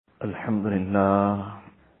الحمد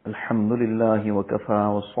لله وكفى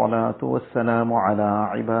والصلاة والسلام على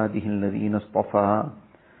عباده الذين اصطفى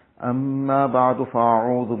أما بعد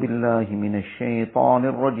فأعوذ بالله من الشيطان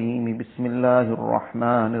الرجيم بسم الله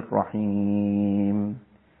الرحمن الرحيم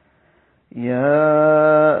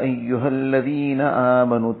يا أيها الذين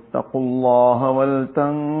آمنوا اتقوا الله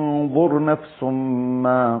ولتنظر نفس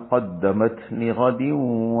ما قدمت لغد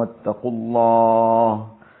واتقوا الله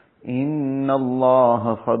إن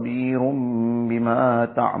الله خبير بما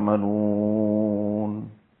تعملون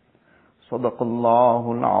صدق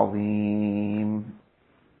الله العظيم.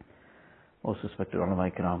 Most respected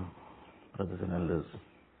ulama ikram, brothers and elders,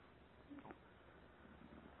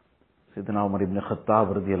 Sayyidina Umar ibn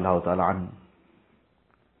Khattab radiyallahu ta'ala anhu,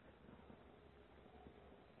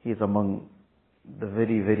 he is among the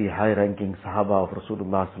very, very high-ranking Sahaba of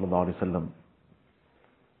Rasulullah sallallahu alaihi wasallam,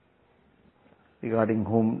 regarding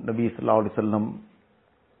whom Nabi sallallahu alaihi wasallam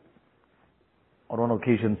on one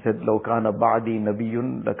occasion said, "Law kana ba'di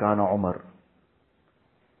nabiyyun lakana Umar."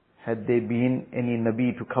 Had there been any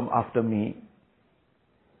Nabi to come after me,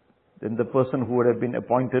 then the person who would have been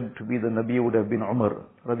appointed to be the Nabi would have been Umar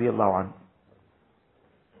radiyallahu anhu.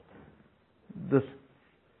 This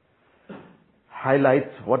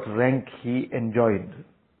highlights what rank he enjoyed.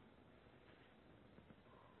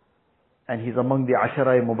 And he's among the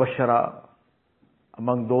Ashara Mubashara,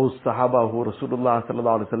 among those Sahaba who Rasulullah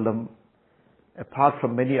sallallahu alaihi wasallam, apart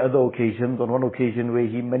from many other occasions, on one occasion where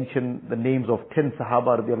he mentioned the names of 10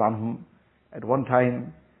 Sahaba radiallahu anhum at one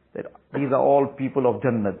time, that these are all people of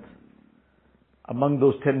Jannat. Among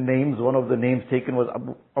those 10 names, one of the names taken was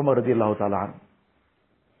Umar radiallahu ta'ala anhu.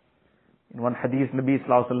 In one hadith, Nabi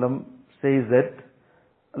sallallahu alaihi wasallam says that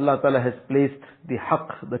Allah ta'ala has placed the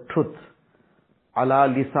haqq, the truth, ala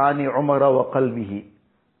lisani Umar wa qalbihi,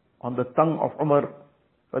 on the tongue of Umar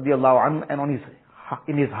radiallahu anhu and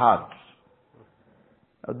in his heart.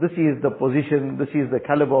 Now, this is the position, this is the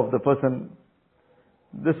caliber of the person,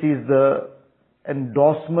 this is the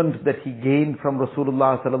endorsement that he gained from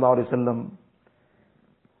Rasulullah sallallahu alaihi wasallam,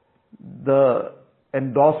 the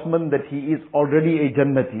endorsement that he is already a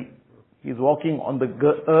Jannati. He is walking on the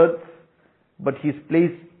earth, but his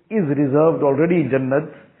place is reserved already in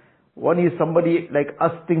Jannat. One is somebody like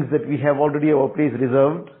us thinks that we have already our place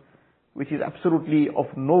reserved, which is absolutely of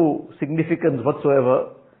no significance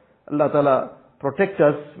whatsoever. Allah Ta'ala protect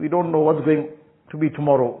us. We don't know what's going to be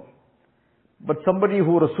tomorrow. But somebody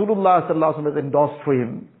who Rasulullah sallallahu alaihi wasallam has endorsed for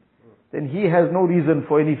him, then he has no reason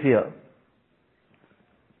for any fear.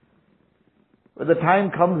 When the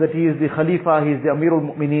time comes that he is the Khalifa, he is the Amirul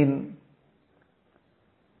Mu'mineen,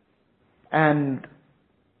 and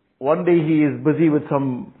one day he is busy with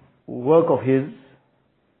some work of his,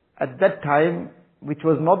 at that time, which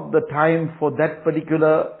was not the time for that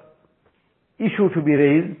particular issue to be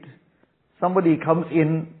raised, somebody comes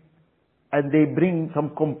in and they bring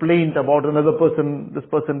some complaint about another person, this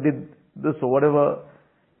person did this or whatever,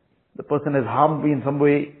 the person has harmed me in some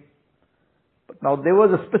way. But now there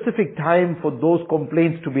was a specific time for those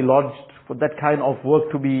complaints to be lodged, for that kind of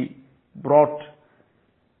work to be brought.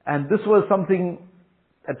 And this was something,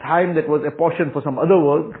 a time that was apportioned for some other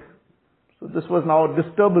work. So this was now a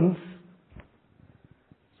disturbance.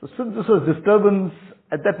 So since this was disturbance,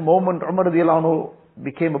 at that moment Umar radiallahu anhu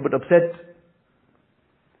became a bit upset.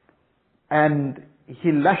 And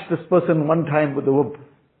he lashed this person one time with a whip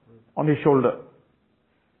on his shoulder.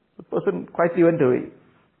 The person quietly went away.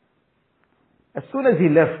 As soon as he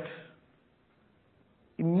left,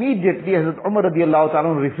 immediately Hazrat Umar radiallahu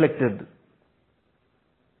ta'ala reflected.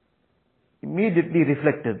 Immediately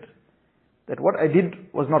reflected that what I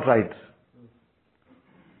did was not right.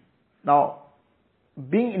 Now,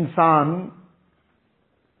 being insan,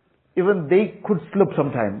 even they could slip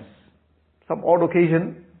sometimes. Some odd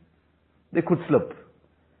occasion, they could slip.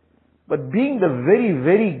 But being the very,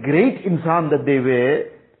 very great insan that they were,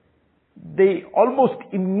 they almost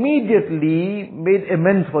immediately made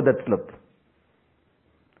amends for that slip.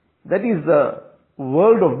 That is the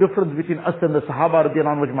world of difference between us and the Sahaba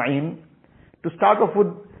radiallahu anhu ajma'in. To start off with,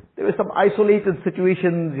 there were some isolated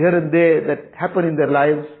situations here and there that happened in their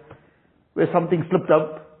lives, where something slipped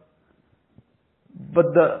up.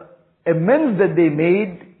 But the amends that they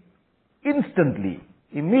made instantly,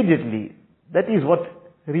 immediately, that is what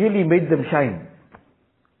really made them shine.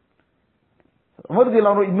 Umar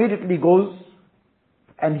radiallahu anhu immediately goes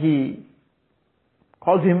and he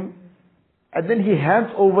calls him, and then he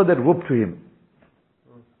hands over that whip to him.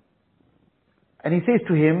 And he says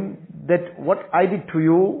to him that what I did to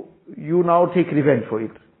you, you now take revenge for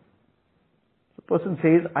it. The person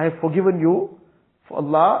says, I have forgiven you for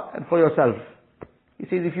Allah and for yourself. He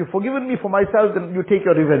says, if you've forgiven me for myself, then you take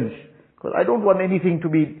your revenge. Because I don't want anything to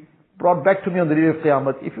be brought back to me on the day of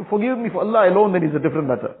Qiyamah. If you forgive me for Allah alone, then it's a different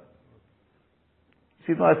matter. He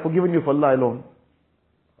says, no, I've forgiven you for Allah alone.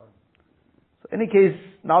 So in any case,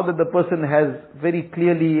 now that the person has very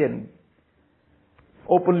clearly and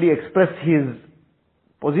openly expressed his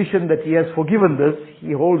position that he has forgiven this,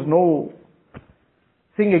 he holds no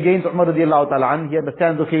thing against Umar radiallahu ta'ala an. He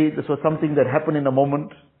understands, okay, this was something that happened in a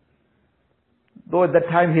moment. Though at that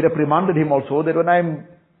time he reprimanded him also, that when I'm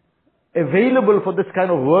available for this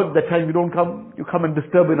kind of work, that time you don't come, you come and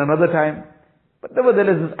disturb in another time. But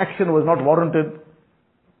nevertheless, this action was not warranted.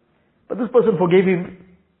 But this person forgave him.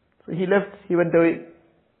 So he left, he went away.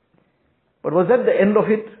 But was that the end of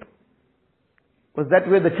it? Was that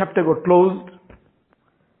where the chapter got closed?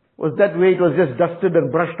 Was that where it was just dusted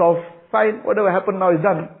and brushed off? Fine, whatever happened now is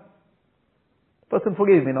done. The person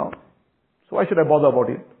forgave me now. So why should I bother about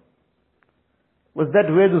it? Was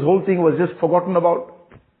that where this whole thing was just forgotten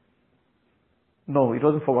about? No, it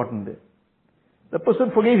wasn't forgotten there. The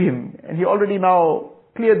person forgave him and he already now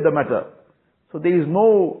cleared the matter. So there is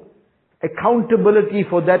no accountability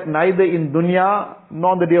for that neither in dunya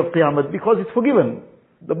nor on the day of Qiyamah because it's forgiven.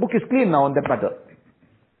 The book is clean now on that matter.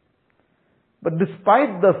 But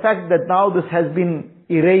despite the fact that now this has been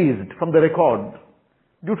erased from the record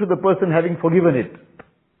due to the person having forgiven it,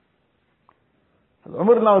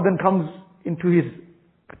 Umar now then comes into his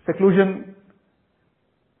seclusion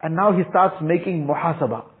and now he starts making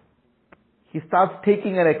muhasabah. He starts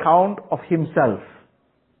taking an account of himself.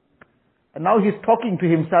 And now he's talking to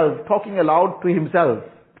himself, talking aloud to himself.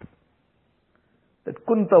 That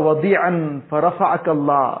kunta wadi'an farafa'aka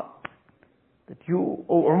Allah. That you,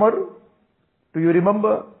 O Umar, do you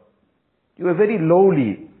remember? You were very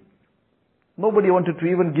lowly. Nobody wanted to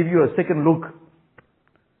even give you a second look.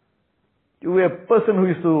 You were a person who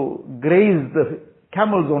used to graze the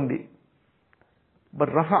camels only. But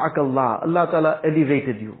rafa'aka Allah, Allah Ta'ala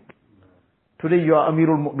elevated you. Today you are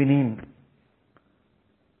Amirul Mu'mineen.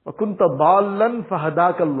 وَكُنْتَ ضَالًّا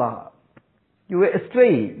فَهَدَاكَ اللَّهِ. You were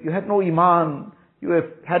astray. You had no iman. You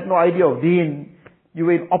had no idea of deen. You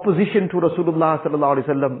were in opposition to Rasulullah sallallahu alaihi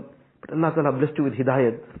wasallam. But Allah Ta'ala blessed you with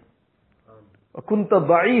hidayat. وَكُنْتَ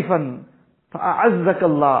ضَعِيفًا فَأَعَزَّكَ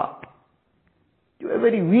اللَّهِ. You were a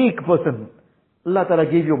very weak person. Allah Ta'ala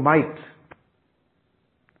gave you might.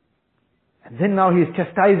 And then now he is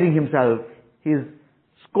chastising himself. He is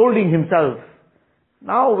scolding himself.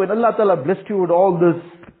 Now when Allah Ta'ala blessed you with all this,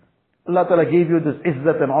 Allah Ta'ala gave you this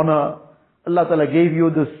izzat and honor, Allah Ta'ala gave you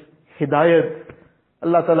this hidayat,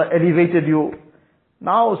 Allah Ta'ala elevated you.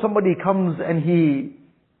 Now somebody comes and he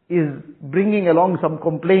is bringing along some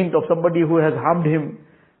complaint of somebody who has harmed him,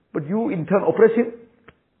 but you in turn oppress him.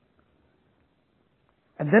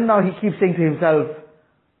 And then now he keeps saying to himself,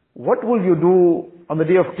 what will you do on the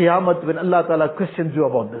day of Qiyamah when Allah Ta'ala questions you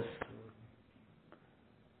about this?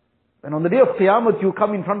 When on the day of Qiyamah you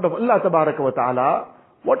come in front of Allah Ta'ala,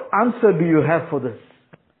 what answer do you have for this?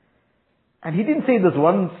 And he didn't say this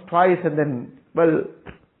once, twice, and then, well,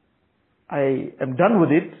 I am done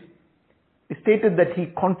with it. He stated that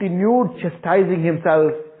he continued chastising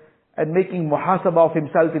himself and making muhasabah of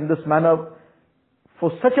himself in this manner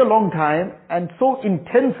for such a long time and so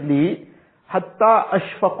intensely, hatta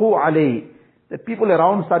ashfaqu alayhi, that people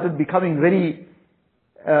around started becoming very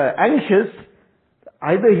anxious.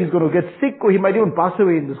 Either he's going to get sick or he might even pass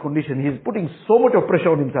away in this condition. He's putting so much of pressure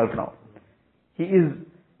on himself now. He is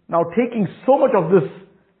now taking so much of this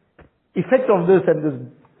effect of this and this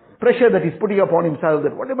pressure that he's putting upon himself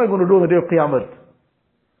that what am I going to do on the day of Qiyamah?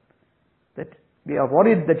 That we are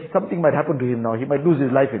worried that something might happen to him now. He might lose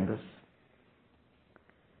his life in this.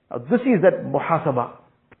 Now this is that muhasabah.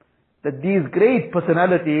 That these great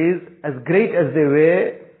personalities, as great as they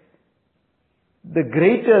were, the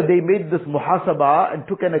greater they made this muhasabah and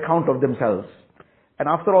took an account of themselves. And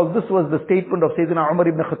after all, this was the statement of Sayyidina Umar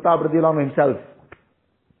ibn Khattab radiallahu anhu himself.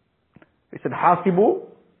 He said, Hasibu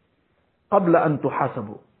qabla an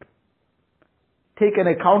tuhasabu. Take an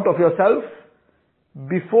account of yourself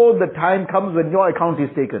before the time comes when your account is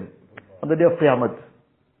taken. On the day of Qiyamah.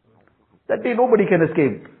 That day nobody can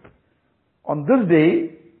escape. On this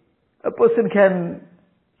day, a person can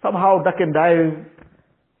somehow duck and dive.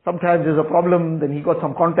 Sometimes there's a problem, then he got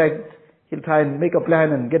some contact, he'll try and make a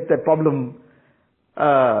plan and get that problem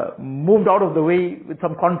moved out of the way with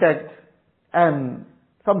some contact. And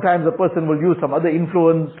sometimes a person will use some other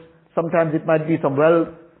influence, sometimes it might be some wealth,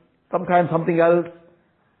 sometimes something else.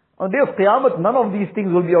 On the day of Qiyamah, none of these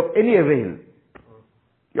things will be of any avail.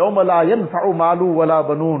 يَوْمَ لَا يَنْفَعُ مَالُ وَلَا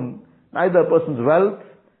بَنُونَ. Neither a person's wealth,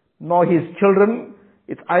 nor his children.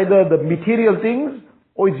 It's either the material things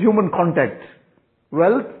or it's human contact.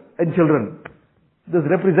 wealth and children. This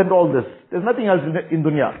represent all this. There's nothing else in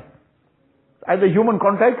dunya. Either human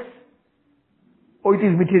contacts or it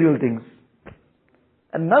is material things.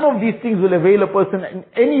 And none of these things will avail a person in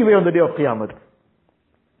any way on the day of Qiyamah.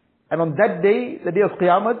 And on that day, the day of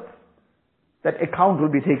Qiyamah, that account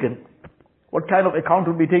will be taken. What kind of account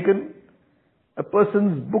will be taken? A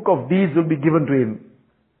person's book of deeds will be given to him.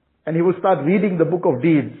 And he will start reading the book of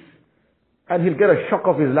deeds. And he'll get a shock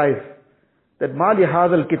of his life. That مَا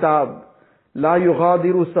لِهَذَا الْكِتَابِ لَا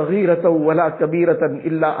يُغَادِرُ صَغِيرَةً وَلَا كَبِيرَةً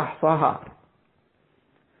إِلَّا أَحْصَاهَا.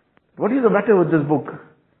 What is the matter with this book?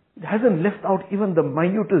 It hasn't left out even the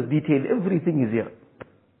minutest detail. Everything is here.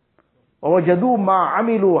 وَوَجَدُوا مَا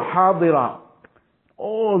عَمِلُوا حَاضِرًا.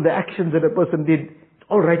 All the actions that a person did, it's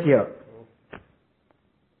all right here.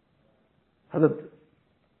 Hazrat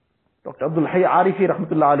Dr. Abdul Hayy Arifi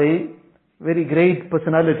rahmatullah alayhi, very great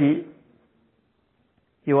personality.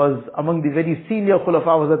 He was among the very senior Khulafa,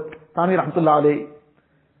 Hazrat Thani rahmatullah alayhi,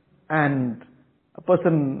 and a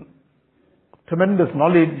person tremendous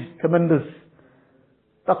knowledge, tremendous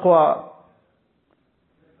taqwa.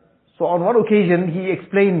 So on one occasion he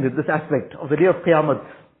explained this aspect of the day of Qiyamah,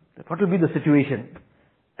 that what will be the situation,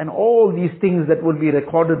 and all these things that will be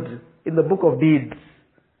recorded in the book of deeds.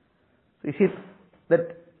 So you see that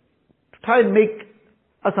to try and make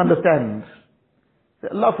us understand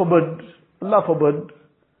that Allah forbid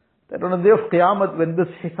that on the day of Qiyamah, when this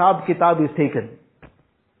hisab kitab is taken,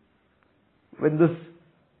 when this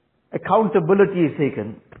accountability is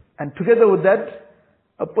taken, and together with that,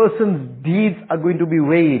 a person's deeds are going to be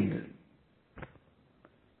weighed.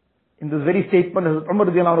 In this very statement, as Umar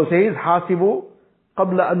radiallahu anhu says, "Hasibu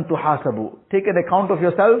qabla an tuhasabu." Take an account of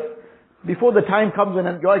yourself before the time comes when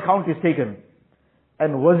your account is taken.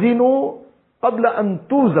 And wazinu qabla an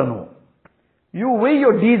tuzanu. You weigh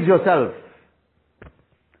your deeds yourself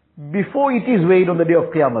before it is weighed on the day of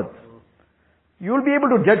Qiyamah. You will be able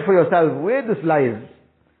to judge for yourself where this lies.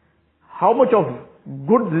 How much of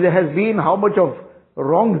good there has been, how much of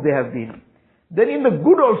wrongs there have been. Then in the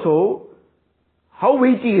good also, how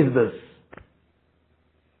weighty is this?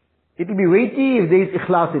 It will be weighty if there is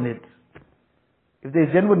ikhlas in it. If there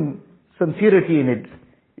is genuine sincerity in it.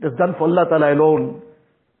 It was done for Allah Ta'ala alone.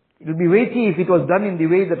 It will be weighty if it was done in the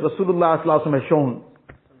way that Rasulullah Sallallahu Alaihi Wasallam has shown.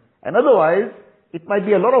 And otherwise, it might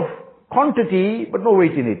be a lot of quantity, but no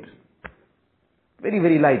weight in it. Very,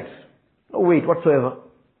 very light. No weight whatsoever.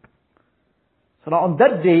 So now on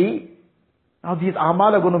that day, now these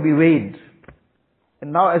amal are going to be weighed.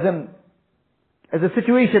 And now as a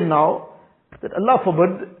situation now, that Allah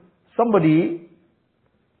forbid, somebody,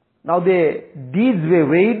 now their deeds were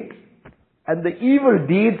weighed, and the evil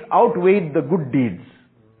deeds outweighed the good deeds.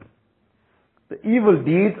 The evil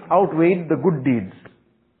deeds outweighed the good deeds.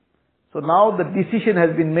 So now the decision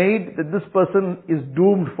has been made that this person is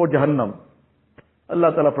doomed for Jahannam.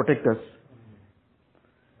 Allah Ta'ala protect us.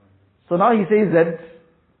 So now he says that,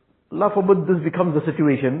 Allah forbid this becomes the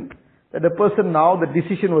situation, that a person now, the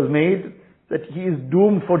decision was made that he is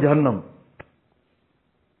doomed for Jahannam.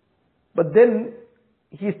 But then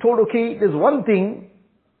he is told, okay, there's one thing,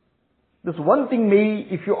 this one thing may,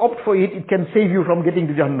 if you opt for it, it can save you from getting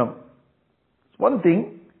to Jahannam. It's one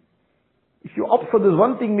thing. If you opt for this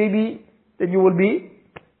one thing, maybe, then you will be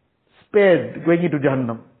spared going into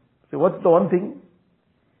Jahannam. So what's the one thing?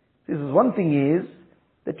 This one thing is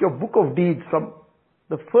that your book of deeds from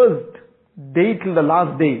the first day till the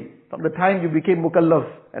last day, from the time you became mukallaf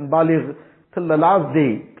and baligh till the last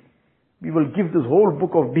day, we will give this whole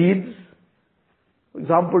book of deeds, for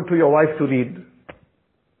example, to your wife to read.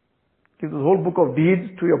 Give this whole book of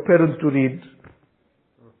deeds to your parents to read.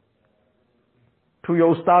 To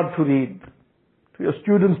your ustad to read. To your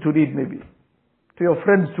students to read maybe. To your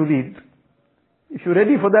friends to read. If you're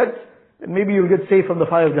ready for that, then maybe you'll get saved from the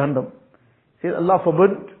fire of Jahannam. Says Allah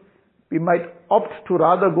forbid, we might opt to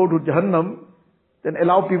rather go to Jahannam than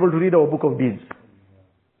allow people to read our book of deeds.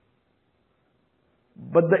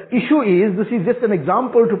 But the issue is, this is just an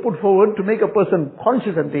example to put forward to make a person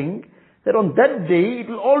conscious and think that on that day it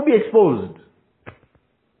will all be exposed.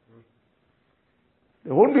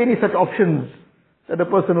 There won't be any such options that a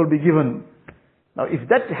person will be given. Now if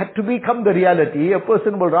that had to become the reality, a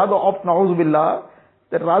person will rather opt, na'udhu billah,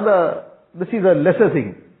 that rather this is a lesser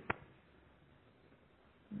thing.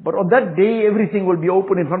 But on that day everything will be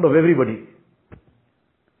open in front of everybody.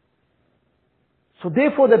 So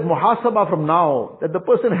therefore that muhasabah from now, that the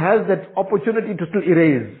person has that opportunity to still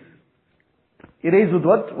erase. Erase with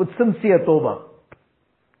what? With sincere tawbah.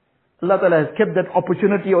 Allah Ta'ala has kept that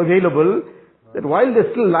opportunity available, that while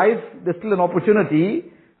there's still life, there's still an opportunity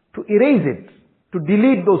to erase it, to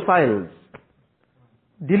delete those files.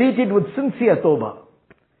 Delete it with sincere tawbah.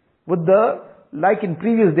 Like in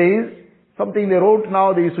previous days, something they wrote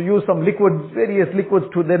now, they used to use some liquids, various liquids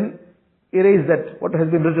to then erase that, what has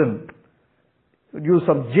been written. Use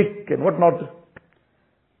some jik and whatnot.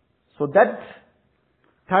 So that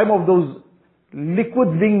time of those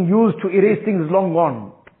liquids being used to erase things is long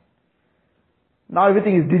gone. Now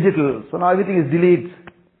everything is digital, so now everything is deleted.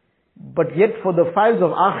 But yet for the files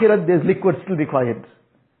of Akhirat, there's liquid still required.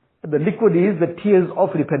 The liquid is the tears of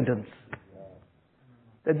repentance.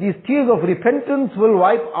 That these tears of repentance will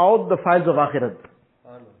wipe out the files of Akhirat.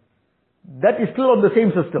 That is still on the same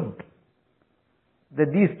system.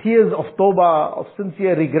 That these tears of tawbah, of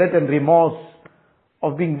sincere regret and remorse,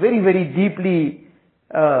 of being very, very deeply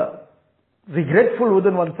regretful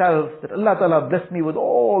within oneself, that Allah Ta'ala blessed me with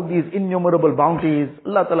all these innumerable bounties,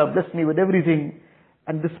 Allah Ta'ala blessed me with everything,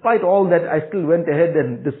 and despite all that I still went ahead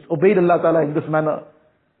and disobeyed Allah Ta'ala in this manner.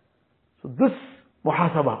 So this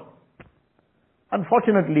muhasabah.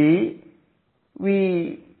 Unfortunately,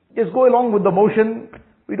 we just go along with the motion.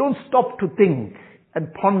 We don't stop to think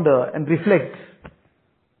and ponder and reflect.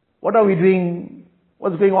 What are we doing?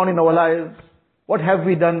 What's going on in our lives? What have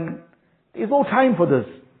we done? There is no time for this.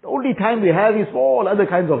 The only time we have is for all other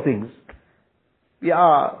kinds of things. We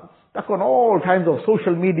are stuck on all kinds of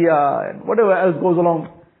social media and whatever else goes along.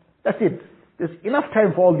 That's it. There's enough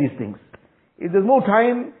time for all these things. If there's no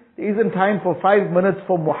time, there isn't time for 5 minutes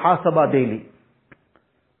for muhasabah daily.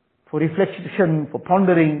 For reflection, for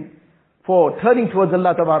pondering, for turning towards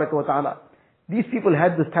Allah Tabaraka wa Ta'ala. These people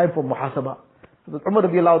had this time for muhasabah. Hazrat Umar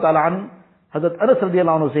radiallahu ta'ala an, Hazrat Anas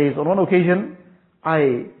radiallahu anhu says, on one occasion,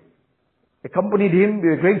 I accompanied him, we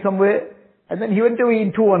were going somewhere, and then he went away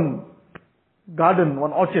into one garden,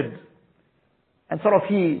 one orchard, and sort of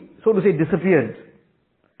he, so to say, disappeared.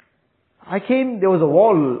 I came, there was a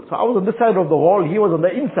wall, so I was on this side of the wall, he was on the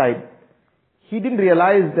inside. He didn't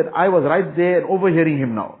realize that I was right there and overhearing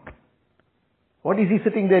him now. What is he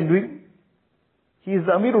sitting there doing? He is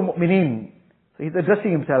the Amirul Mu'mineen. So he's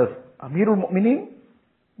addressing himself. Amirul Mu'mineen?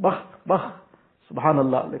 Bah, bah.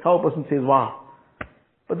 Subhanallah. Like how a person says, wah.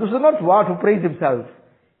 But this is not wah to praise himself.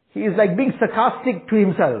 He is like being sarcastic to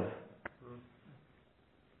himself.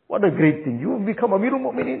 What a great thing. You become Amirul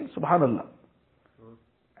Mu'mineen? Subhanallah.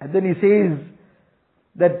 And then he says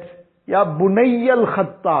that, Ya Bunay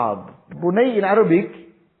al-Khattab. Bunay in Arabic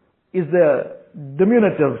is the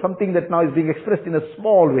diminutive, something that now is being expressed in a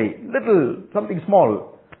small way. Little, something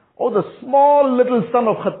small. Oh, the small little son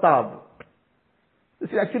of Khattab. This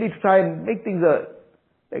is actually to try and make things,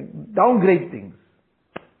 like downgrade things.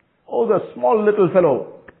 Oh, the small little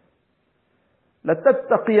fellow.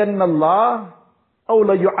 لَتَتَّقِيَنَّ اللَّهِ أَوْ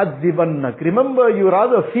لَيُعَذِّبَنَّكَ. Remember, you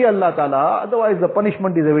rather fear Allah Ta'ala, otherwise the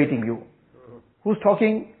punishment is awaiting you. Who's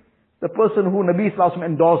talking? The person who Nabi Sallallahu Alaihi Wasallam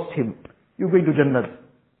endorsed him. You're going to Jannah.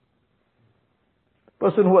 The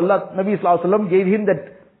person who Nabi Sallallahu Alaihi Wasallam gave him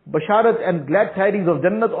that basharat and glad tidings of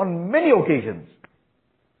Jannah on many occasions.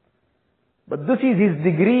 But this is his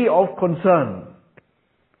degree of concern.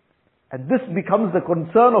 And this becomes the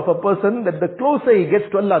concern of a person that the closer he gets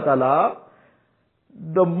to Allah Ta'ala,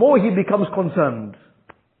 the more he becomes concerned.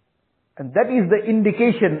 And that is the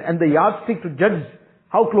indication and the yardstick to judge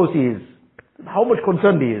how close he is, how much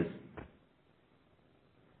concerned he is.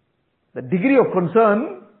 The degree of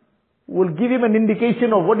concern will give him an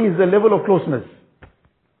indication of what is the level of closeness.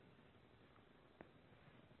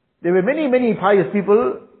 There were many, many pious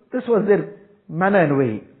people, this was their manner and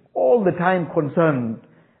way. All the time concerned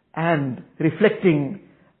and reflecting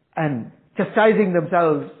and chastising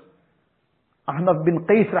themselves. Ahnaf bin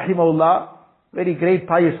Qais rahimahullah, very great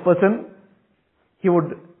pious person, he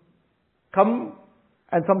would come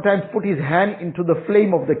and sometimes put his hand into the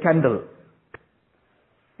flame of the candle.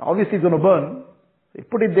 Now obviously it's going to burn. He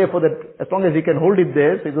put it there for that, as long as he can hold it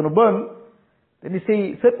there, so it's going to burn. Then he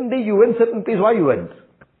say, certain day you went, certain place, why you went?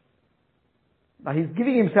 Now he's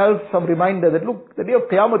giving himself some reminder that look, the day of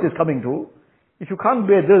Qiyamah is coming to. If you can't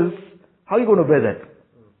bear this, how are you going to bear that?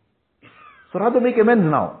 So rather make amends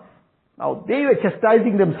now. Now they were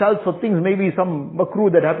chastising themselves for things, maybe some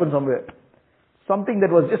makruh that happened somewhere. Something that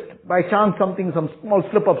was just by chance, some small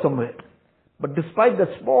slip up somewhere. But despite that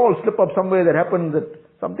small slip up somewhere that happened, that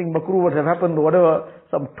something makruh would have happened, or whatever,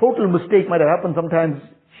 some total mistake might have happened, sometimes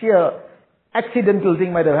sheer accidental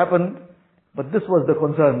thing might have happened, but this was the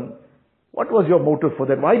concern. What was your motive for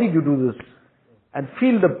that? Why did you do this? And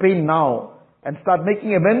feel the pain now, and start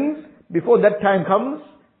making amends before that time comes,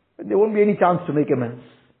 there won't be any chance to make amends.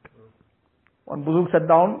 One Buzurg sat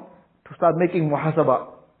down to start making muhasabah,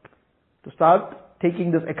 to start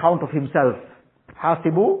taking this account of himself.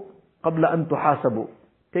 Hasibu qabla an tuhasabu.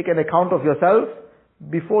 Take an account of yourself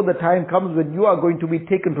before the time comes when you are going to be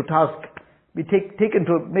taken to task. be taken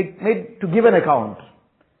to, made to give an account.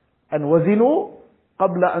 And wazinu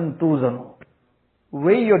qabla an tuzanu.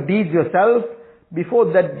 Weigh your deeds yourself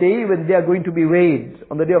before that day when they are going to be weighed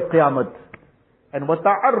on the day of Qiyamah. And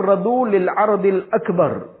وَتَعَرَّضُوا لِلْعَرَضِ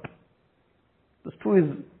الْأَكْبَرِ. This too is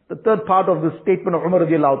the third part of the statement of Umar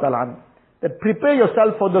radiallahu ta'ala anhu. That prepare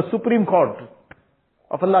yourself for the Supreme Court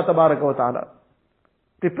of Allah tabaraka wa ta'ala.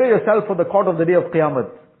 Prepare yourself for the court of the day of Qiyamah.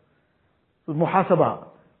 So muhasabah.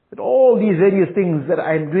 That all these various things that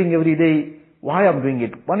I am doing every day, why I am doing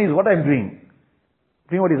it. One is what I am doing.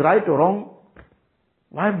 Doing what is right or wrong.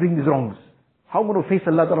 Why I am doing these wrongs. How I am going to face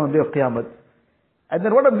Allah ta'ala on the day of Qiyamah. And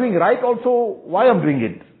then what I am doing right also, why I am doing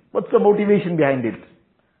it. What's the motivation behind it?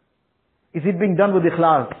 Is it being done with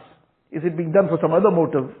ikhlas? Is it being done for some other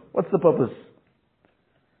motive? What's the purpose?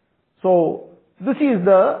 So, this is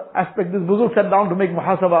the aspect. This Buzurg sat down to make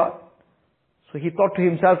muhasabah. So he thought to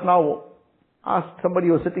himself now, asked somebody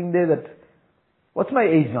who was sitting there that, what's my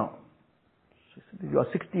age now? So he said, you are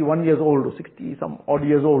 61 years old or 60 some odd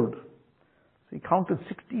years old. So he counted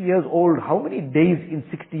 60 years old. How many days in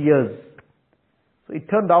 60 years? So it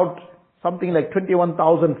turned out something like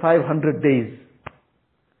 21,500 days.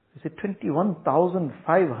 He said,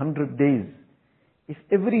 21,500 days. If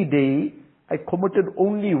every day I committed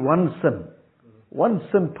only one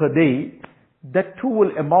sin per day, that too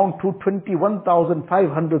will amount to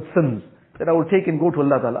 21,500 sins that I will take and go to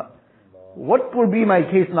Allah Ta'ala. What will be my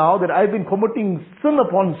case now that I've been committing sin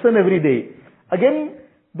upon sin every day? Again,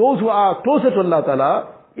 those who are closer to Allah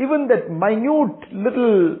Ta'ala, even that minute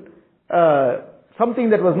little something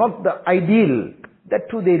that was not the ideal, that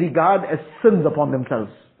too they regard as sins upon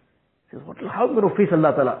themselves. He says, how am I going to face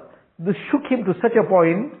Allah Ta'ala? This shook him to such a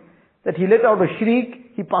point that he let out a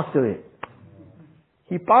shriek, he passed away.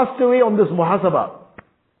 He passed away on this muhasabah.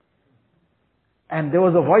 And there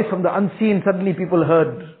was a voice from the unseen, suddenly people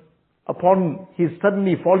heard, upon his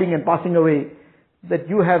suddenly falling and passing away, that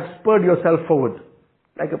you have spurred yourself forward.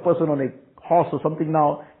 Like a person on a horse or something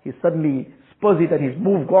now, he suddenly spurs it and he's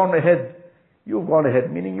gone ahead. You've gone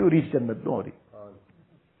ahead, meaning you reached Jannah, don't worry.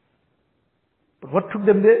 But what took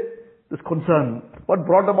them there? This concern. What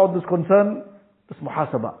brought about this concern? This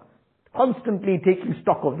muhasabah. Constantly taking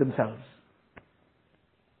stock of themselves.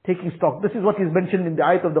 Taking stock. This is what is mentioned in the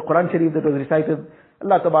ayat of the Quran Sharif that was recited.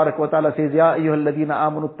 Allah Tabarak wa Ta'ala says, Ya ayyuhal ladhina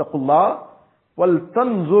amanu attaqullah wal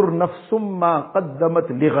tanzur nafsum ma qaddamat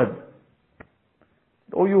lighad.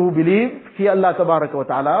 O you who believe, fear Allah Tabarak wa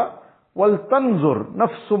Ta'ala, wal tanzur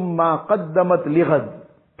nafsum ma qaddamat lighad.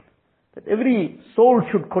 That every soul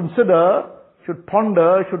should consider, should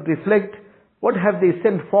ponder, should reflect, what have they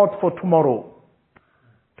sent forth for tomorrow?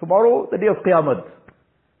 Tomorrow, the day of Qiyamah.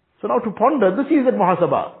 So now to ponder, this is the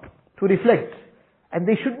muhasabah, to reflect. And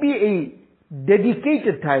there should be a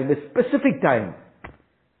dedicated time, a specific time,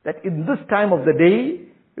 that in this time of the day,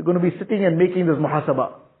 we're going to be sitting and making this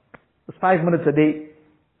muhasabah. This 5 minutes a day.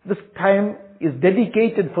 This time is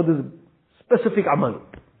dedicated for this specific amal.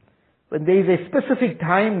 When there is a specific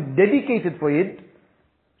time dedicated for it,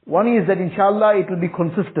 one is that inshallah it will be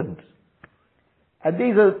consistent. And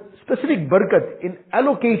there is a specific barakat in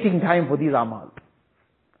allocating time for these amal.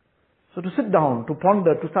 So to sit down, to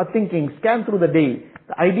ponder, to start thinking, scan through the day.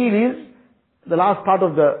 The ideal is the last part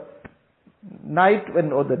of the night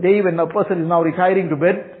or the day when a person is now retiring to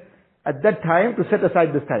bed, at that time to set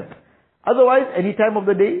aside this time. Otherwise, any time of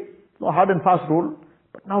the day, no hard and fast rule,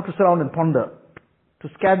 but now to sit down and ponder, to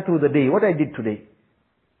scan through the day, what I did today.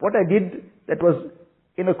 What I did that was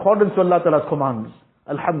in accordance with Allah Ta'ala's commands.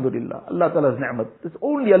 Alhamdulillah, Allah Ta'ala's ni'mat. It's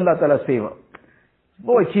only Allah Ta'ala's favor.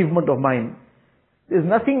 No achievement of mine. There's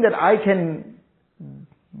nothing that I can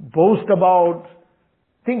boast about,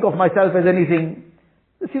 think of myself as anything.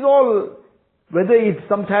 This is all, whether it's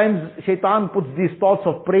sometimes shaitan puts these thoughts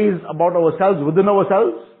of praise about ourselves within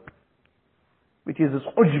ourselves, which is this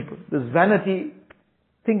ujb, this vanity,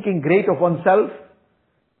 thinking great of oneself.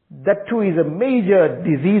 That too is a major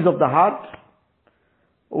disease of the heart.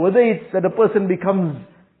 Or whether it's that a person becomes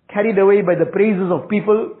carried away by the praises of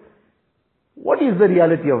people. What is the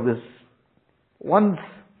reality of this? Once,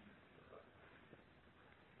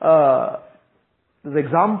 this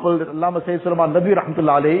example that Allama Sayyid Sulaiman Nabi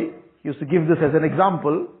Rahmatullah Alayhi used to give this as an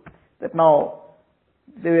example, that now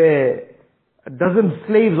there were a dozen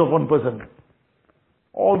slaves of one person.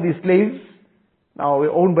 All these slaves now were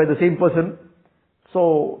owned by the same person.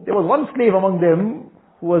 So there was one slave among them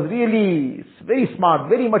who was really very smart,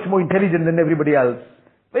 very much more intelligent than everybody else,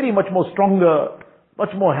 very much more stronger,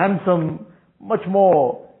 much more handsome, much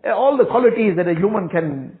more, all the qualities that a human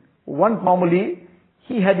can want normally,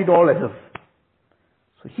 he had it all as if.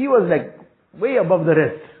 So he was like way above the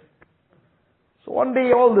rest. So So one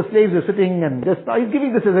day all the slaves are sitting and just, now he's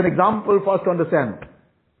giving this as an example for us to understand.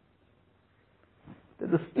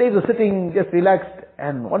 The slaves are sitting just relaxed,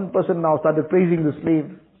 and one person now started praising the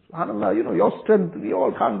slave. SubhanAllah, your strength, we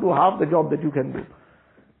all can't do half the job that you can do.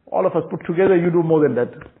 All of us put together, you do more than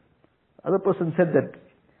that. Other person said that,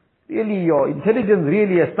 really your intelligence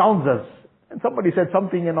really astounds us. And somebody said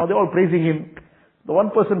something, and now they're all praising him. The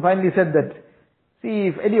one person finally said that, see,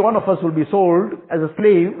 if any one of us will be sold as a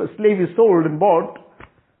slave is sold and bought.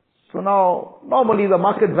 So now, normally the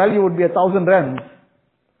market value would be 1,000 rands.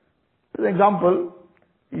 For example,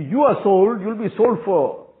 you are sold, you'll be sold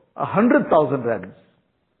for 100,000 rands.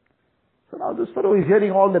 So now this fellow is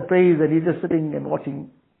hearing all the praise and he's just sitting and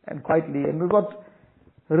watching and quietly and not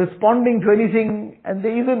responding to anything, and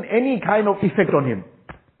there isn't any kind of effect on him.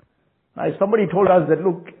 Now if somebody told us that,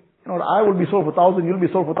 look, I will be sold for 1,000, you'll be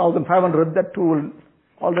sold for 1,500, that too will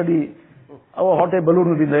already, our hot air balloon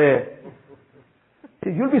will be in the air.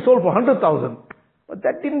 You'll be sold for 100,000. But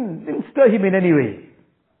that didn't stir him in any way.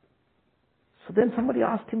 So then somebody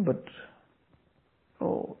asked him, but,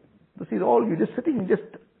 this is all, you're just sitting, just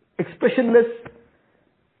expressionless.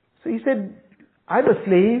 So he said, I'm a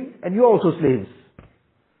slave and you're also slaves.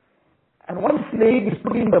 And one slave is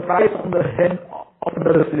putting the price on the head of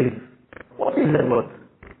another slave. What is that worth?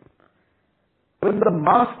 When the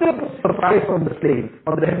master puts the price on the slave,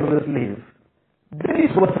 on the head of the slave, then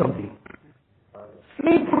it's worth something.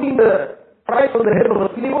 Slave putting the price on the head of a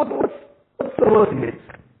slave, what's the worth in it?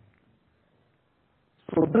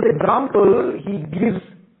 So this example, he gives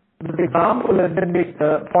the example and then makes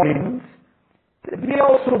the point that we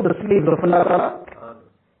are also the slaves of Allah Ta'ala,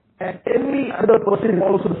 and every other person is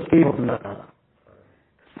also the slave of Allah Ta'ala.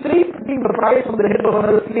 Slave putting the price on the head of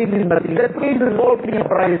another slave is nothing. That slave is all putting a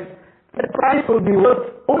price. That price will be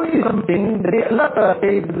worth only something the day Allah Ta'ala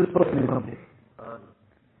says this person is something.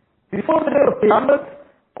 Before the day of Qiyamah,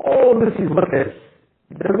 all this is worthless.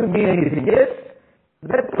 It doesn't mean anything. Yes,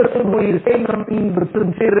 that person who is saying something with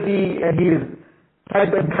sincerity and he is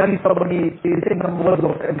trying to encourage somebody, he is saying some words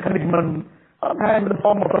of encouragement, sometimes in the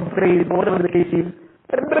form of some praise, whatever the case is,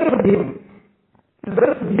 that's better for him. It's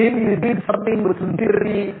better for him, he is doing something with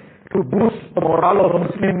sincerity to boost the morale of a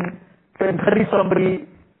Muslim, to encourage somebody.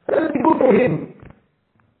 That will be good for him.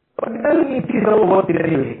 But it doesn't mean he's our worth in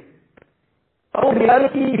any way. Our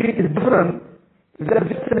reality, if it is different, if there is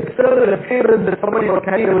just an external appearance that somebody will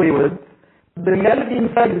carry away with, the reality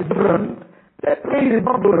inside is different, that praise is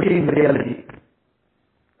not going to change the reality.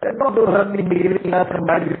 That's not going to suddenly be giving us some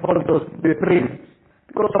bad responses to be praised.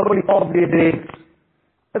 Because somebody thought they did.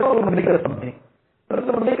 That's not going to make us something. That's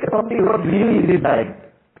going to make us something what really is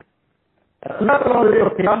bad. Allah on the day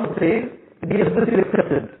of Qiyamah says, yes, this is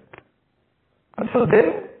accepted. Until then,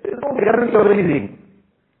 there is no guarantee of anything.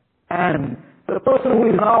 And the person who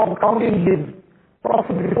is now counting his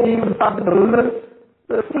profit before he even started the business,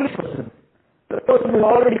 the foolish person. The person who is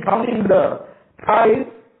already counting the price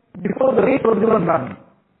before the race was even done.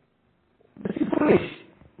 This is foolish.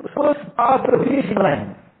 First pass the finishing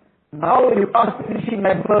line. Now when you pass the finishing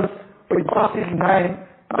line first, or you pass it in time,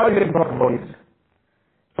 now you can talk about it.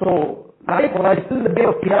 So, likewise, till the day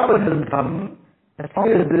of Qiyamah doesn't come, as long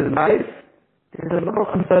as there is life, there is a lot of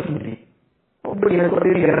uncertainty. Nobody has got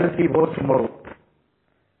any guarantee about tomorrow.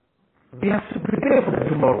 We have to prepare for that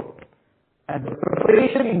tomorrow. And the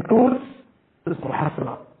preparation includes this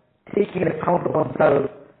muhasana, taking account of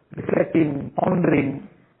oneself, reflecting, pondering,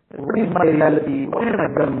 what is my reality, what have I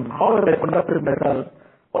done, how have I conducted myself,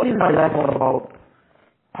 what is my life all about,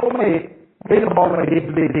 how am I going about my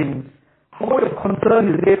day-to-day things, how much of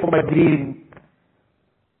concern is there for my dream,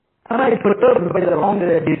 am I perturbed by the wrong that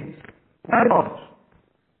I did, am I not?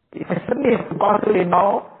 If I suddenly have to pass away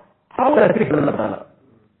now, how will I feel Allah Ta'ala?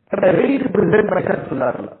 Am I ready to present myself to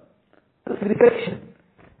Allah Ta'ala? This reflection.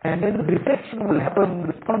 And then the reflection will happen,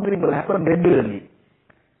 the pondering will happen regularly.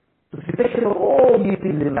 The reflection of all these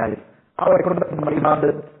things in life. How I conducted my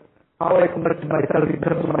ibadat, how I conducted myself in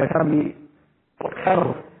terms of my family, what kind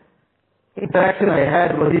of interaction I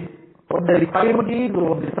had, was it what the requirement is,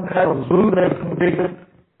 or was it some kind of zulm that I was committed?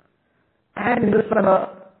 And in this manner,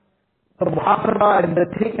 the muhasabah and the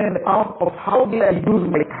taking an account of how did I use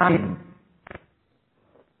my time?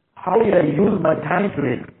 How did I use my time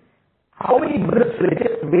today? How many minutes will I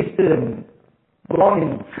get wasted and belong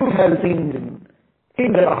in futile things and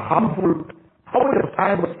things that are harmful? How much of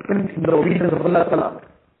time was spent in the obedience of Allah Ta'ala?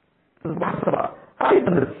 This is muhasabah. 5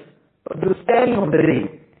 minutes. But the spanning of the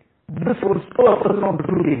day, this will spur a person on to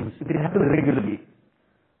do things if it happens regularly.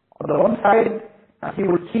 On the one side, he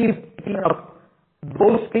will keep picking up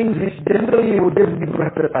those things which generally would just be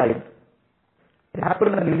left aside. It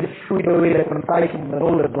happened and you just shoot it away like when fire and the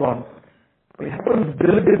roll is gone. What happens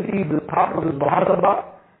deliberately is part of this muhasabah,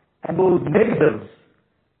 and those negatives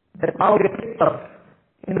that now get picked up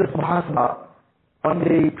in this muhasabah, 1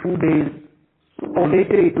 day, 2 days, or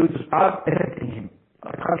later it will start affecting him.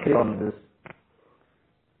 I can't say all this.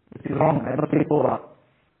 This is wrong. I must say Torah.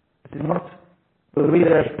 This is not the way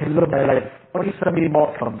that I should live my life. Only somebody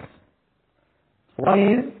more comes. One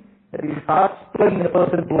is that he starts pulling the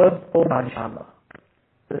person towards Torah, inshallah.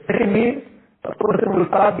 The second is the person will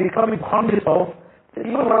start becoming conscious of that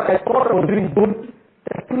even what I thought I was doing good,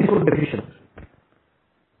 that actually so deficient.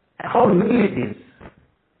 And how little it is.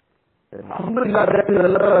 Alhamdulillah, that is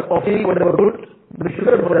Allah coffee, whatever good, the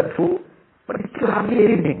sugar for that food, but it's still hardly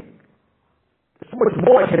anything. There's so much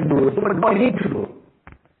more I can do, so much more I need to do.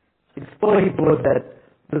 It's so he told that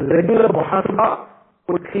the regular muhasabah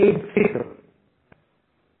would create fikr.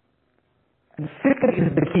 And fikr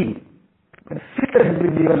is the key. When fikr has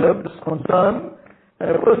been developed, this concern, and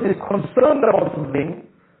a person is concerned about something,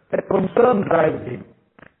 that concern drives him.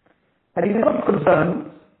 And if he is not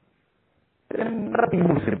concerned, then nothing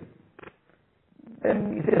moves him.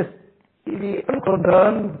 Then he says, if he is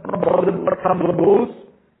unconcerned, not bothered what comes or goes,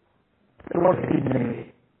 then what is it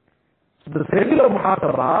anyway? So the regular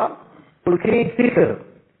muhasabah will create fikr.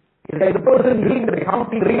 It's like the person doing the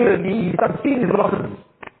accounting regularly, he starts seeing his losses.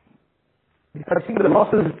 He starts seeing the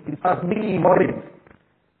losses, he starts making worried.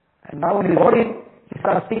 And now when he's worried, he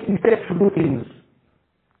starts taking steps to do things,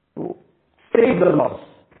 to save the loss.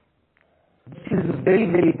 This is a very,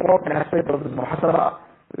 very important aspect of this muhasabah,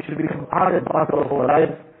 which should become part and parcel of our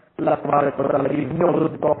life. Allah Subhanahu wa Ta'ala gives me all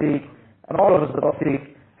of the topic, and all of us the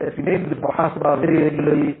topic, that we make this muhasabah very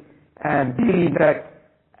regularly, and daily in fact,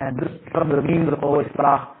 and this becomes the means of our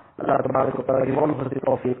islah. Allah Subhanahu wa Ta'ala give all of us the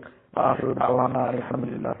topic. Wa akhiru da'wana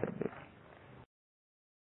alhamdulillah.